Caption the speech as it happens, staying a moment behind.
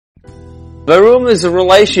The room is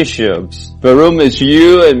relationships. The room is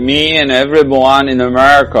you and me and everyone in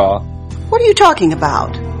America. What are you talking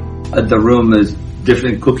about? The room is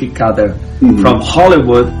different cookie cutter from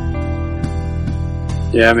Hollywood.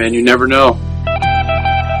 Yeah, man, you never know.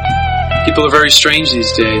 People are very strange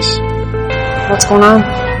these days. What's going on?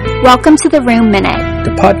 Welcome to The Room Minute,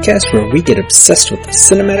 The podcast where we get obsessed with the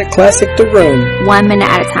cinematic classic The Room. 1 minute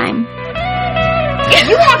at a time.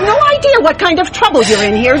 You have no idea what kind of trouble you're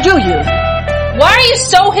in here, do you? Why are you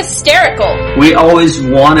so hysterical? We always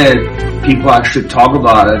wanted people actually talk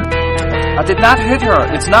about it. I did not hit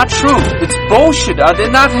her. It's not true. It's bullshit. I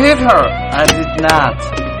did not hit her. I did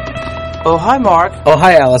not. Oh, hi, Mark. Oh,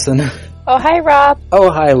 hi, Allison. Oh, hi, Rob. Oh,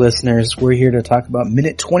 hi, listeners. We're here to talk about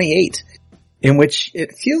minute 28, in which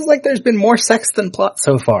it feels like there's been more sex than plot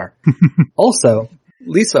so far. Also,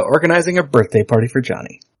 Lisa organizing a birthday party for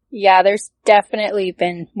Johnny. Yeah, there's definitely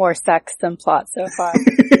been more sex than plot so far.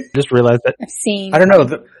 Just realized that I've seen. I don't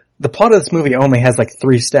know. The plot of this movie only has like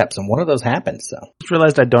 3 steps, and one of those happened, so. just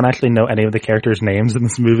realized I don't actually know any of the characters' names in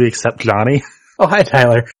this movie except Johnny. Oh, hi,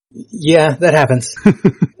 Tyler. Yeah, that happens.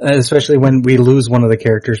 Especially when we lose one of the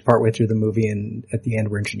characters partway through the movie, and at the end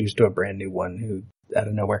we're introduced to a brand new one who, out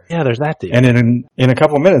of nowhere. Yeah, there's that dude. And in a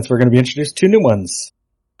couple of minutes, we're going to be introduced to 2 new ones.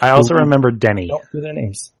 I also remember Denny. Don't do their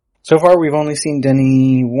names. So far, we've only seen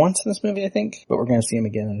Denny once in this movie, I think, but we're going to see him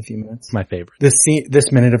again in a few minutes. My favorite.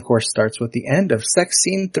 This minute, of course, starts with the end of sex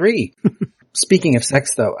scene 3. Speaking of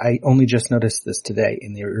sex, though, I only just noticed this today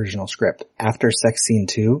in the original script. After sex scene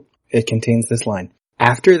 2, it contains this line.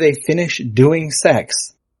 After they finish doing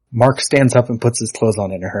sex, Mark stands up and puts his clothes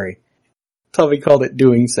on in a hurry. Tommy called it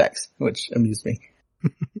doing sex, which amused me.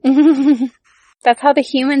 That's how the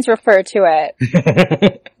humans refer to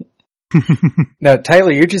it. Now,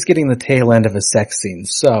 Tyler, you're just getting the tail end of a sex scene,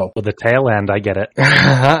 so. With the tail end, I get it.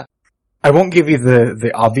 I won't give you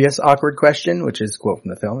the obvious awkward question, which is quote from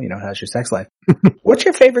the film, how's your sex life? What's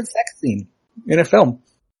your favorite sex scene in a film?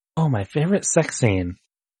 Oh, my favorite sex scene.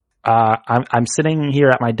 I'm sitting here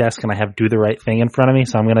at my desk and I have Do the Right Thing in front of me,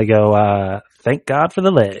 so I'm gonna go, thank God for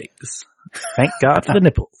the legs. Thank God for the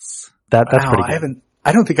nipples. That's pretty good.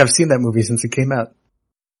 I don't think I've seen that movie since it came out.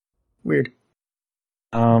 Weird.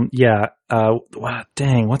 Yeah,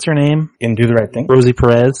 dang, what's her name? In Do the Right Thing? Rosie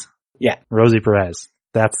Perez? Yeah. Rosie Perez.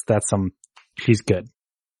 She's good.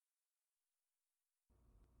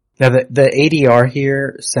 Now the ADR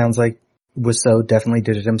here sounds like Wiseau definitely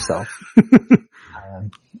did it himself.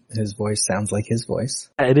 His voice sounds like his voice.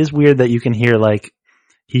 It is weird that you can hear, like,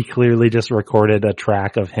 he clearly just recorded a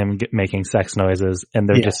track of him making sex noises, and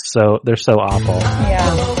they're they're so awful.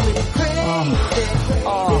 Yeah.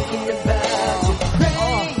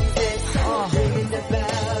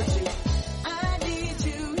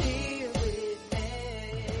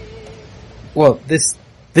 Well, this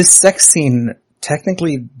sex scene,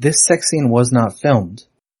 technically, this sex scene was not filmed.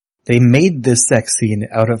 They made this sex scene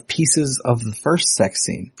out of pieces of the first sex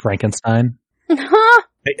scene. Frankenstein?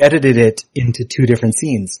 They edited it into 2 different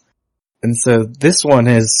scenes. And so this one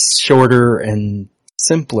is shorter and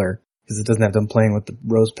simpler, because it doesn't have them playing with the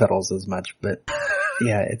rose petals as much, but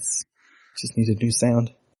yeah, just needs a new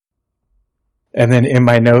sound. And then in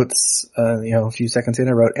my notes, a few seconds in,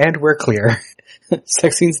 I wrote, and we're clear.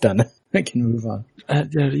 Sex scene's done. I can move on.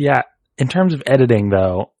 Yeah. In terms of editing,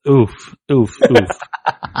 though, oof.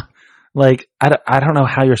 Like, I don't know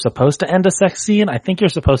how you're supposed to end a sex scene. I think you're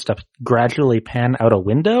supposed to gradually pan out a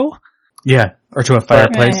window. Yeah. Or to a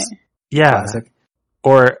fireplace. Right. Yeah. Classic.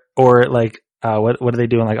 Or like, what do they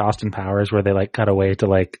do in, like, Austin Powers, where they, like, cut away to,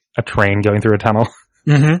 like, a train going through a tunnel?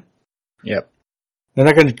 Mm-hmm. Yep. They're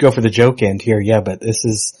not going to go for the joke end here, but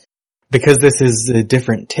because this is a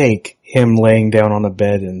different take, him laying down on the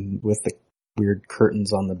bed and with the weird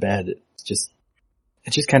curtains on the bed, it just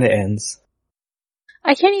kind of ends.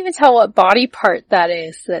 I can't even tell what body part that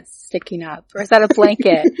is that's sticking up. Or is that a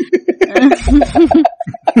blanket?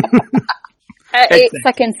 At 8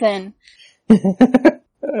 seconds in.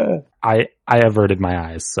 I averted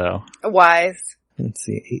my eyes, so. Wise. Let's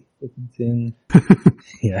see, 8 seconds in.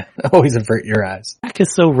 Yeah, always avert your eyes. Back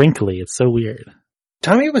is so wrinkly, it's so weird.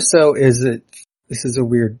 Tommy Wiseau this is a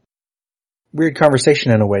weird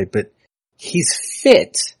conversation in a way, but he's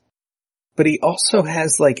fit, but he also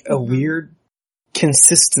has like a weird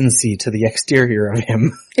consistency to the exterior of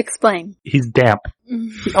him. Explain. He's damp.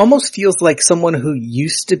 He almost feels like someone who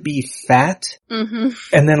used to be fat Mm-hmm.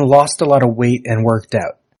 and then lost a lot of weight and worked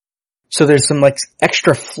out. So there's some like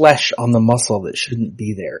extra flesh on the muscle that shouldn't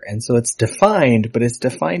be there. And so it's defined, but it's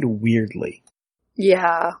defined weirdly.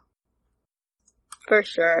 Yeah. For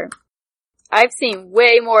sure. I've seen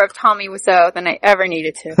way more of Tommy Wiseau than I ever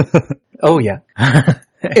needed to. Oh yeah.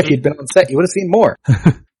 If you'd been on set, you would have seen more.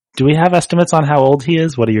 Do we have estimates on how old he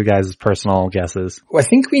is? What are your guys' personal guesses? Well, I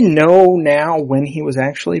think we know now when he was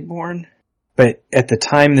actually born, but at the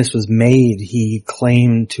time this was made, he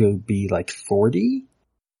claimed to be like 40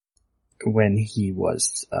 when he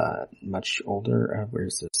was much older.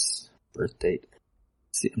 Where's this birth date?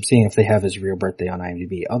 I'm seeing if they have his real birthday on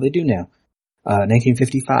IMDb. Oh, they do now.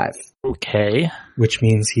 1955. Okay. Which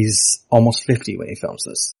means he's almost 50 when he films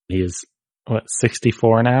this. He's,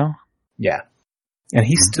 64 now? Yeah. And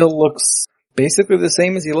he still looks basically the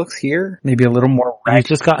same as he looks here. Maybe a little more He's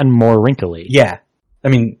just gotten more wrinkly. Yeah. I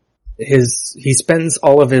mean, he spends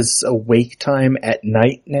all of his awake time at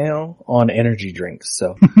night now on energy drinks,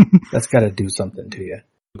 so that's gotta do something to you.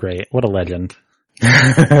 Great. What a legend.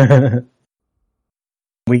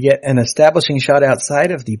 We get an establishing shot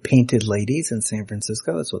outside of the Painted Ladies in San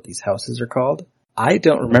Francisco. That's what these houses are called. I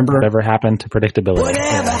don't remember. Whatever happened to predictability?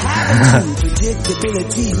 Whatever happened to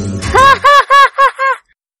predictability?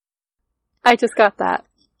 I just got that.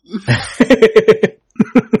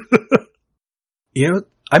 You know,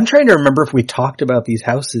 I'm trying to remember if we talked about these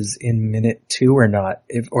houses in minute 2 or not,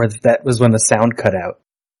 or if that was when the sound cut out.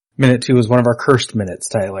 Minute 2 was one of our cursed minutes,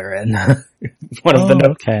 Tyler, and one of the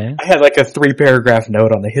notes. Okay. I had like a 3-paragraph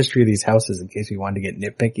note on the history of these houses in case we wanted to get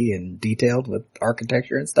nitpicky and detailed with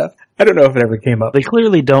architecture and stuff. I don't know if it ever came up. They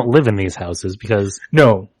clearly don't live in these houses because...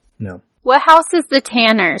 No. What house is the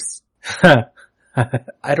Tanners?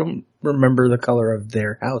 I don't remember the color of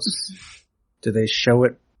their house. Do they show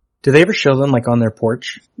it? Do they ever show them like on their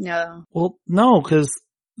porch? No. Well, no, because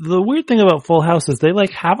the weird thing about Full House is they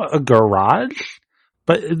like have a garage,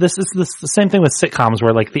 but this is the same thing with sitcoms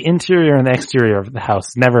where like the interior and the exterior of the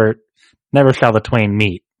house never shall the twain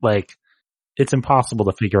meet. Like, it's impossible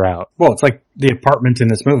to figure out. Well, it's like the apartment in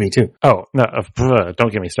this movie too. Oh, no,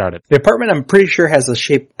 don't get me started. The apartment I'm pretty sure has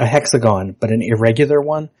a hexagon, but an irregular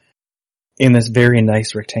one in this very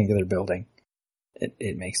nice rectangular building.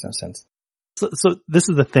 It makes no sense. So this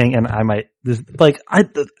is the thing, and I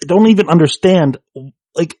don't even understand,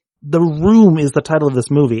 like, The Room is the title of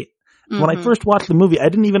this movie. Mm-hmm. When I first watched the movie, I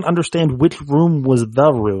didn't even understand which room was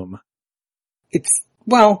the room.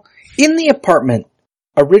 In the apartment,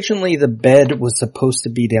 originally the bed was supposed to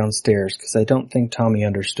be downstairs, because I don't think Tommy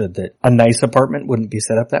understood that a nice apartment wouldn't be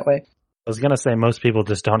set up that way. I was gonna say most people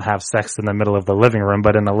just don't have sex in the middle of the living room,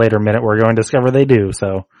 but in a later minute we're going to discover they do,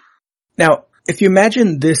 so. Now, if you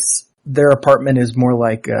imagine their apartment is more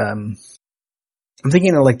like, I'm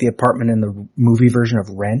thinking of like the apartment in the movie version of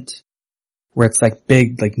Rent, where it's like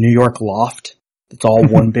big, like New York loft. It's all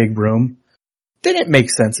one big room. Then it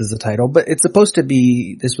makes sense as a title, but it's supposed to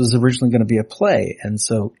be, this was originally going to be a play, and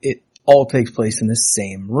so it all takes place in this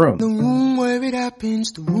same room. The room where it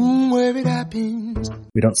happens, the room where it happens.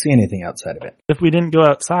 We don't see anything outside of it. If we didn't go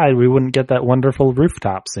outside, we wouldn't get that wonderful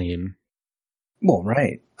rooftop scene. Well,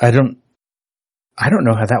 right. I don't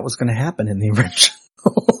know how that was going to happen in the original.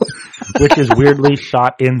 Which is weirdly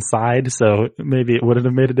shot inside, so maybe it wouldn't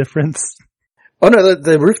have made a difference. Oh no,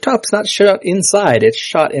 the rooftop's not shot inside. It's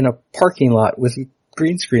shot in a parking lot with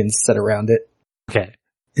green screens set around it. Okay.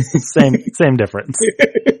 Same difference.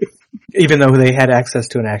 Even though they had access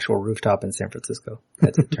to an actual rooftop in San Francisco,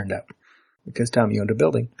 as it turned out. Because Tommy owned a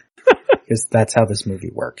building. Because that's how this movie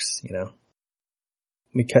works, you know.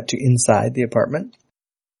 We cut to inside the apartment.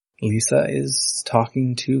 Lisa is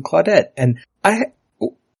talking to Claudette, and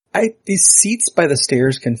these seats by the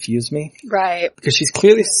stairs confuse me. Right. Because she's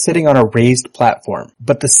clearly sitting on a raised platform,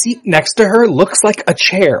 but the seat next to her looks like a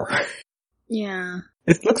chair. Yeah.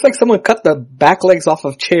 It looks like someone cut the back legs off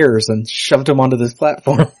of chairs and shoved them onto this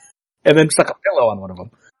platform, and then stuck a pillow on one of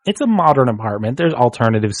them. It's a modern apartment. There's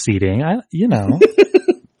alternative seating. It's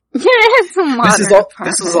a modern apartment.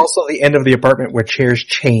 This is also the end of the apartment where chairs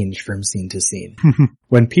change from scene to scene.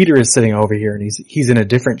 When Peter is sitting over here and he's in a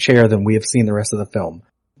different chair than we have seen the rest of the film.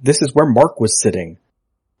 This is where Mark was sitting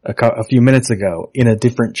a few minutes ago in a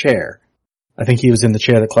different chair. I think he was in the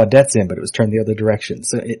chair that Claudette's in, but it was turned the other direction.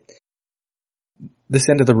 So this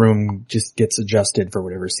end of the room just gets adjusted for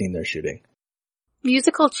whatever scene they're shooting.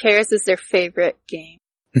 Musical chairs is their favorite game.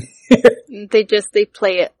 They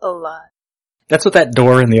play it a lot. That's what that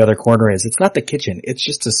door in the other corner is. It's not the kitchen. It's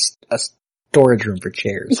just a storage room for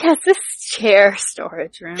chairs. Yes, this chair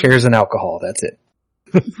storage room. Chairs and alcohol. That's it.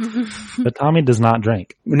 But Tommy does not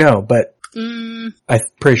drink. No, but I'm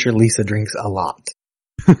pretty sure Lisa drinks a lot.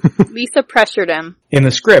 Lisa pressured him. In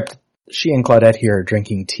the script, she and Claudette here are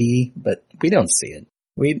drinking tea, but we don't see it.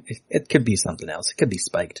 It could be something else. It could be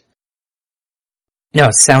spiked. Now,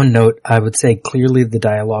 a sound note, I would say clearly the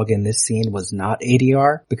dialogue in this scene was not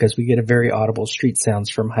ADR, because we get a very audible street sounds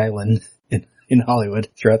from Highland in in Hollywood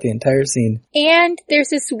throughout the entire scene. And there's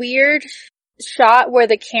this weird shot where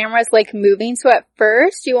the camera's like moving, so at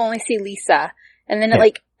first you only see Lisa, and then it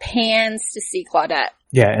like pans to see Claudette.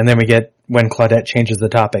 Yeah, and then we get, when Claudette changes the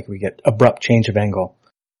topic, we get abrupt change of angle.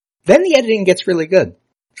 Then the editing gets really good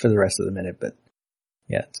for the rest of the minute, but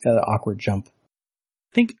yeah, it's got an awkward jump.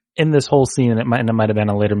 I think in this whole scene, and it might have been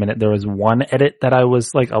a later minute, there was one edit that I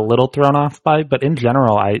was like a little thrown off by, but in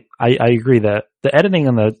general, I agree that the editing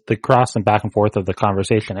and the cross and back and forth of the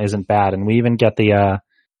conversation isn't bad, and we even get the,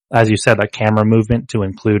 as you said, the camera movement to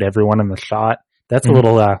include everyone in the shot. That's a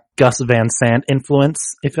little Gus Van Sant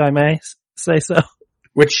influence, if I may say so.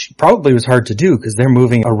 Which probably was hard to do because they're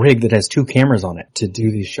moving a rig that has 2 cameras on it to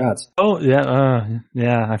do these shots. Oh,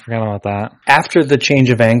 yeah, I forgot about that. After the change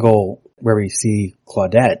of angle where we see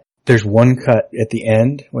Claudette, there's one cut at the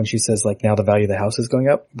end when she says, like, now the value of the house is going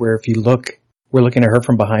up, where if you look, we're looking at her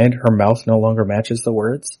from behind, her mouth no longer matches the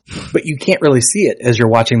words. But you can't really see it as you're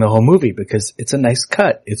watching the whole movie because it's a nice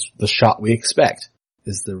cut. It's the shot we expect,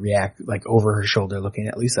 is the react, like, over her shoulder looking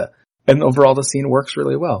at Lisa. And overall the scene works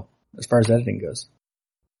really well as far as editing goes.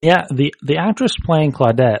 Yeah, the actress playing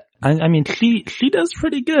Claudette, I mean, she does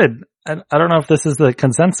pretty good. I don't know if this is the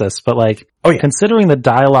consensus, but like, considering the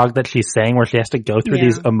dialogue that she's saying where she has to go through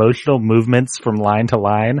these emotional movements from line to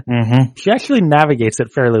line, she actually navigates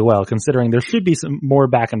it fairly well, considering there should be some more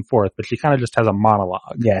back and forth, but she kind of just has a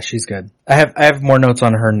monologue. Yeah, she's good. I have more notes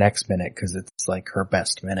on her next minute because it's like her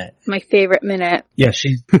best minute. My favorite minute. Yeah,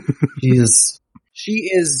 she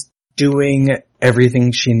is doing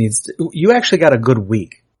everything she needs to. You actually got a good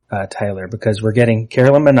week. Tyler, because we're getting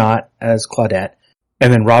Carolyn Minot as Claudette,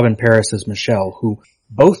 and then Robin Paris as Michelle, who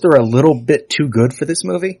both are a little bit too good for this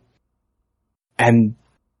movie. And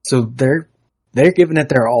so they're giving it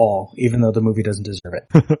their all, even though the movie doesn't deserve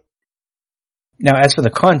it. Now, as for the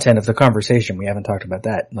content of the conversation, we haven't talked about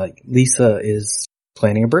that. Like, Lisa is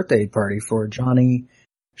planning a birthday party for Johnny.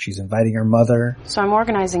 She's inviting her mother. So I'm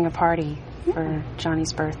organizing a party for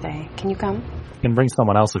Johnny's birthday. Can you come? She can bring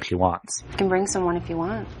someone else if she wants. You can bring someone if you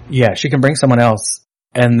want. Yeah, she can bring someone else.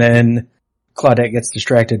 And then Claudette gets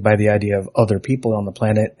distracted by the idea of other people on the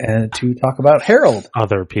planet and to talk about Harold.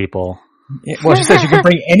 Other people. Well, she says she can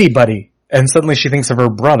bring anybody. And suddenly she thinks of her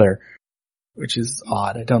brother, which is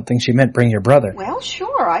odd. I don't think she meant bring your brother. Well,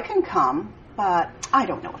 sure, I can come, but I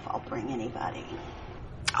don't know if I'll bring anybody.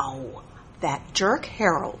 Oh, that jerk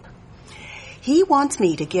Harold. He wants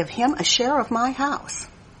me to give him a share of my house.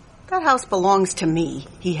 That house belongs to me.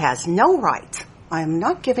 He has no rights. I am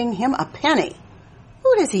not giving him a penny.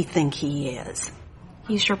 Who does he think he is?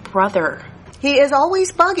 He's your brother. He is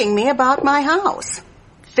always bugging me about my house.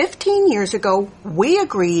 15 years ago, we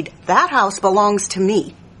agreed that house belongs to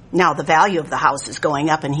me. Now the value of the house is going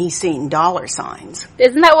up and he's seeing dollar signs.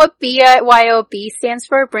 Isn't that what BYOB stands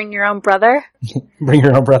for? Bring your own brother? Bring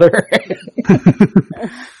your own brother?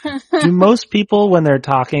 Do most people when they're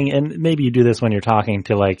talking, and maybe you do this when you're talking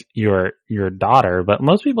to like your daughter, but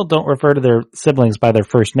most people don't refer to their siblings by their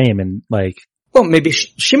first name and like... Well, maybe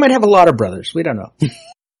she might have a lot of brothers. We don't know.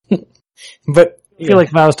 But I feel like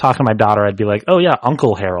if I was talking to my daughter, I'd be like, oh yeah,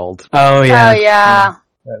 Uncle Harold. Oh yeah. Oh yeah.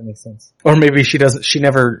 That makes sense. Or maybe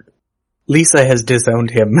Lisa has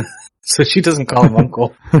disowned him, so she doesn't call him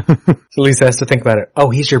uncle. So Lisa has to think about it.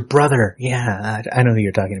 Oh, he's your brother. Yeah, I know who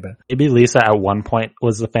you're talking about. Maybe Lisa at one point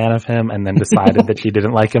was a fan of him and then decided that she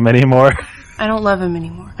didn't like him anymore. I don't love him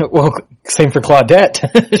anymore. Well, same for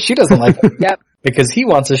Claudette. She doesn't like him. Yep. Because he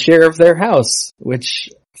wants a share of their house, which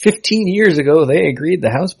 15 years ago they agreed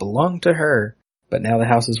the house belonged to her. But now the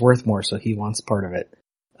house is worth more, so he wants part of it.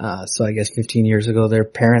 So I guess 15 years ago their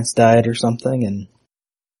parents died or something, and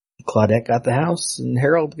Claudette got the house, and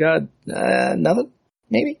Harold got nothing,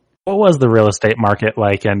 maybe? What was the real estate market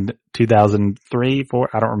like in 2003, 4?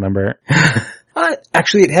 I don't remember.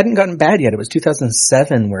 Actually, it hadn't gotten bad yet. It was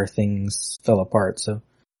 2007 where things fell apart, so...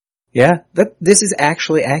 Yeah, this is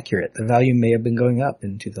actually accurate. The value may have been going up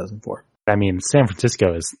in 2004. I mean, San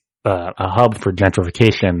Francisco is a hub for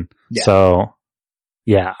gentrification, yeah. So,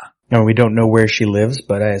 yeah. And we don't know where she lives,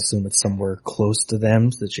 but I assume it's somewhere close to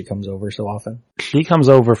them that she comes over so often. She comes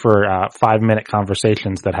over for 5-minute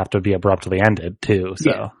conversations that have to be abruptly ended, too,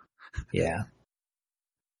 so. Yeah.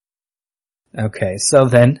 Okay, so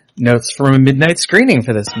then, notes from a midnight screening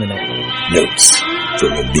for this minute. Notes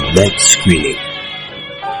from a midnight screening.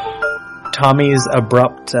 Tommy's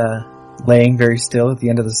abrupt laying very still at the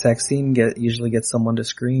end of the sex scene usually gets someone to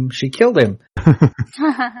scream, "She killed him."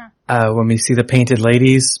 When we see the painted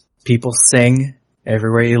ladies, people sing,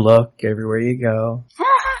 "Everywhere you look, everywhere you go."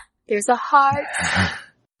 There's a heart.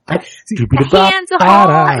 A hand to hold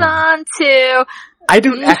on to. I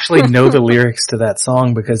don't actually know the lyrics to that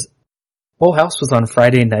song because Full House was on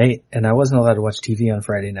Friday night, and I wasn't allowed to watch TV on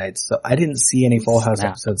Friday nights, so I didn't see any Full House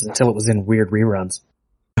episodes until it was in weird reruns.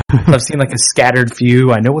 I've seen like a scattered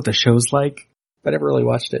few. I know what the show's like, but I never really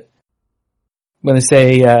watched it. When they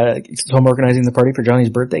say, so I'm organizing the party for Johnny's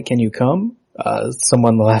birthday, can you come?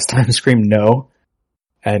 Someone the last time screamed no.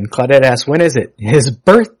 And Claudette asked, when is it? His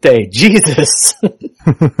birthday, Jesus!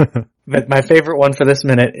 But my favorite one for this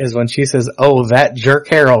minute is when she says, oh, that jerk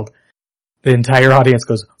Harold. The entire audience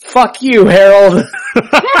goes, fuck you, Harold!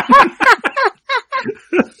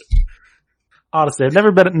 Honestly, I've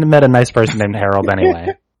never met a nice person named Harold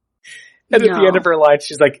anyway. And at the end of her line,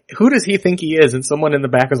 she's like, who does he think he is? And someone in the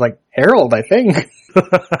back was like, Harold, I think.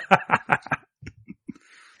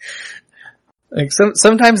 Like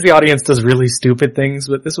sometimes the audience does really stupid things,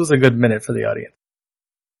 but this was a good minute for the audience.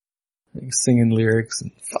 Like singing lyrics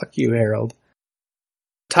and fuck you, Harold.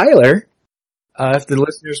 Tyler, if the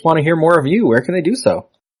listeners want to hear more of you, where can they do so?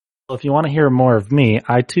 Well, if you want to hear more of me,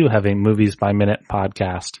 I too have a Movies by Minute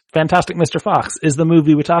podcast. Fantastic Mr. Fox is the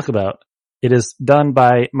movie we talk about. It is done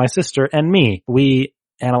by my sister and me. We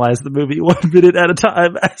analyze the movie 1 minute at a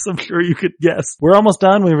time, as I'm sure you could guess. We're almost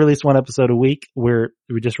done. We release one episode a week. We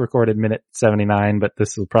just recorded minute 79, but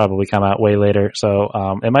this will probably come out way later. So,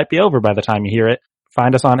 it might be over by the time you hear it.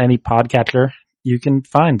 Find us on any podcatcher you can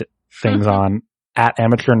find things on, at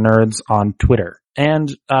Amateur Nerds on Twitter.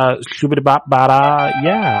 And, shubidabop-bada,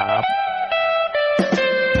 yeah.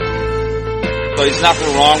 So there's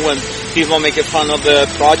nothing wrong when people make fun of the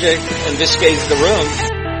project, in this case, The Room.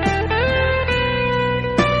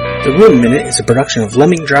 The Room Minute is a production of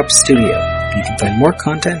Lemming Drops Studio. You can find more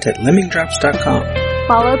content at lemmingdrops.com.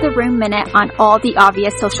 Follow The Room Minute on all the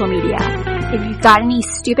obvious social media. If you've got any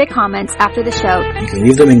stupid comments after the show, you can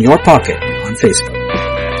leave them in your pocket on Facebook.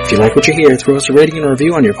 If you like what you hear, throw us a rating and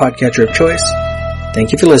review on your podcatcher of choice.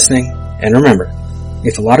 Thank you for listening, and remember,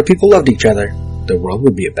 if a lot of people loved each other, the world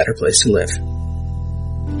would be a better place to live.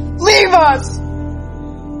 Leave us!